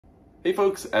Hey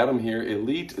folks, Adam here,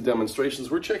 Elite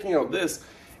Demonstrations. We're checking out this.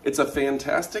 It's a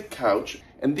fantastic couch,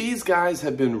 and these guys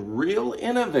have been real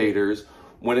innovators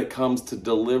when it comes to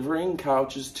delivering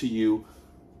couches to you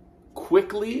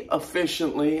quickly,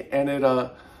 efficiently, and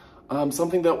at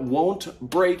something that won't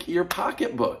break your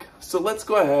pocketbook. So let's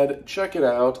go ahead, check it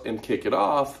out, and kick it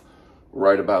off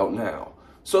right about now.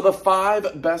 So the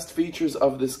 5 best features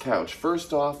of this couch.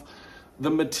 First off, the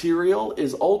material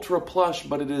is ultra plush,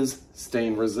 but it is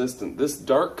stain resistant. This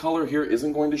dark color here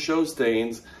isn't going to show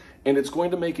stains, and it's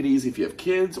going to make it easy if you have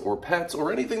kids or pets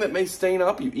or anything that may stain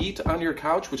up. You eat on your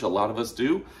couch, which a lot of us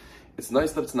do. It's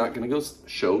nice that it's not going to go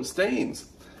show stains.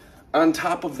 On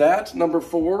top of that, number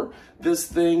 4, this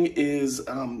thing is,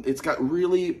 it's got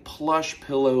really plush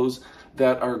pillows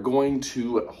that are going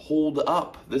to hold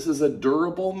up. This is a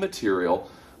durable material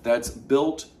that's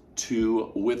built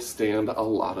to withstand a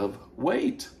lot of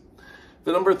weight.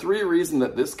 The number 3 reason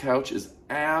that this couch is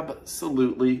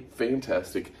absolutely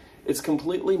fantastic, it's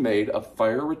completely made of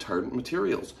fire retardant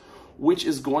materials, which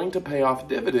is going to pay off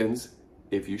dividends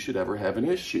if you should ever have an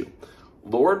issue.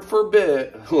 Lord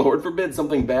forbid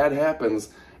something bad happens,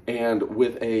 and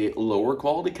with a lower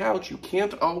quality couch, you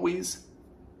can't always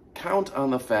count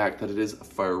on the fact that it is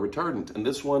fire retardant, and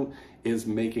this one is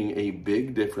making a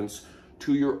big difference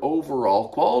to your overall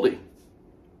quality.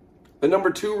 The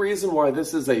number 2 reason why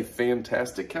this is a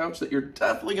fantastic couch that you're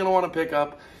definitely going to want to pick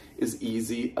up is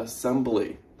easy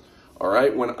assembly. All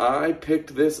right, when I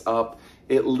picked this up,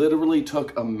 it literally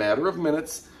took a matter of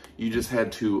minutes. You just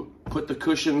had to put the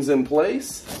cushions in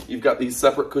place. You've got these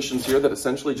separate cushions here that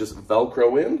essentially just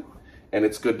Velcro in, and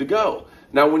it's good to go.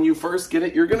 Now, when you first get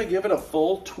it, you're going to give it a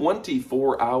full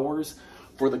 24 hours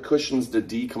for the cushions to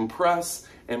decompress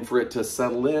and for it to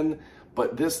settle in.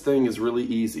 But this thing is really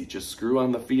easy. Just screw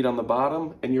on the feet on the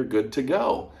bottom and you're good to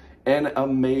go. An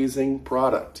amazing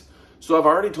product. So I've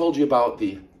already told you about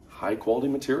the high quality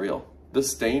material, the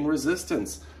stain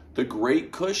resistance, the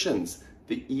great cushions,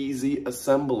 the easy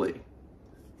assembly.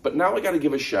 But now I got to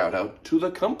give a shout out to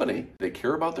the company. They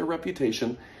care about their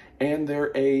reputation, and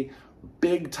they're a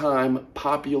big time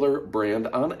popular brand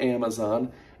on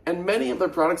Amazon, and many of their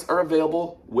products are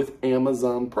available with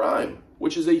Amazon Prime,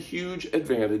 which is a huge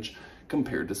advantage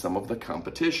compared to some of the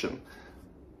competition.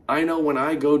 I know when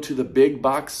I go to the big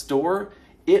box store,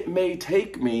 it may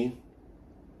take me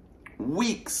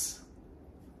weeks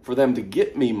for them to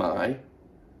get me my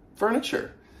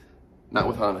furniture. Not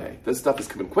with HONBAY. This stuff is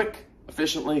coming quick,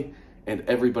 efficiently, and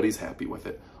everybody's happy with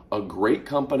it. A great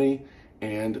company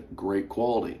and great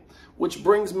quality. Which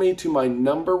brings me to my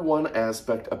number 1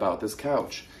 aspect about this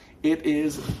couch. It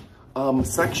is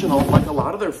sectional, like a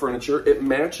lot of their furniture. It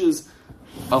matches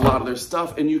a lot of their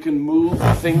stuff, and you can move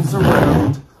things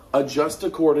around, adjust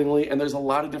accordingly, and there's a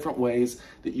lot of different ways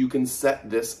that you can set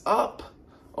this up.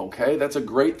 Okay, that's a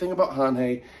great thing about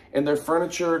HONBAY, and their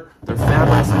furniture, their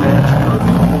fabrics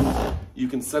match. You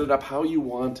can set it up how you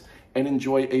want and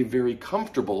enjoy a very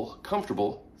comfortable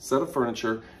set of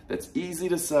furniture that's easy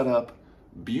to set up,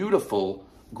 beautiful,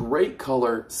 great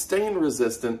color, stain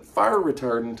resistant, fire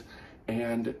retardant,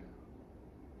 and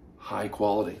high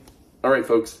quality. All right,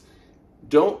 folks.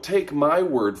 Don't take my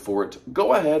word for it.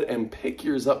 Go ahead and pick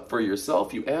yours up for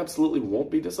yourself. You absolutely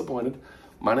won't be disappointed.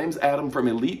 My name's Adam from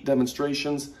Elite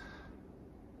Demonstrations.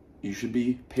 You should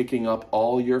be picking up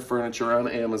all your furniture on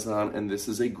Amazon, and this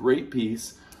is a great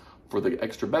piece for the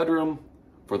extra bedroom,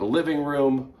 for the living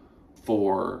room,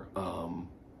 for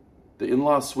the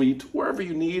in-law suite, wherever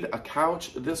you need a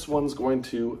couch. This one's going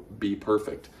to be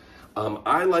perfect.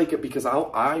 I like it because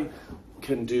I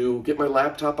can get my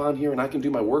laptop on here, and I can do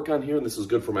my work on here, and this is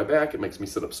good for my back. It makes me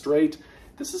sit up straight.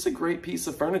 This is a great piece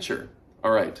of furniture.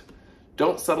 All right,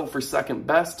 don't settle for second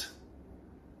best.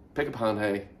 Pick up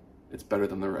HONBAY. It's better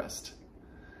than the rest.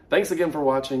 Thanks again for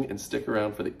watching, and stick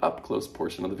around for the up close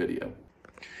portion of the video.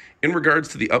 In regards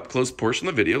to the up close portion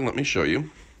of the video, let me show you.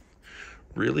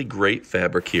 Really great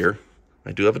fabric here.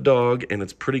 I do have a dog, and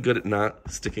it's pretty good at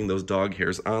not sticking those dog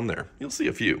hairs on there. You'll see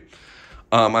a few.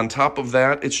 On top of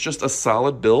that, it's just a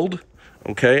solid build,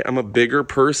 okay? I'm a bigger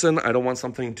person. I don't want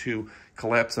something to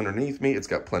collapse underneath me. It's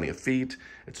got plenty of feet.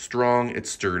 It's strong, it's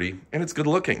sturdy, and it's good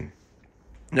looking.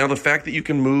 Now, the fact that you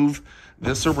can move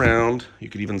this around, you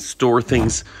could even store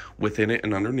things within it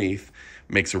and underneath,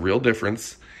 makes a real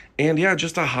difference. And yeah,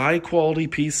 just a high quality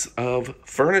piece of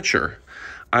furniture.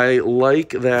 I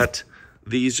like that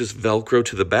these just Velcro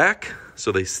to the back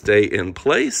so they stay in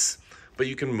place, but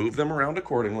you can move them around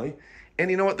accordingly. And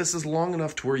you know what? This is long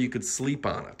enough to where you could sleep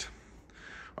on it.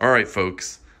 All right,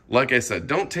 folks. Like I said,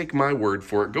 don't take my word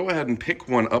for it. Go ahead and pick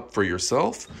one up for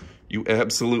yourself. You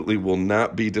absolutely will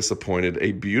not be disappointed.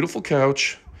 A beautiful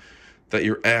couch that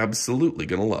you're absolutely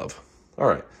going to love. All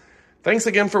right. Thanks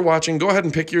again for watching. Go ahead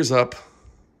and pick yours up.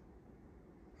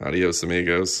 Adios,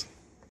 amigos.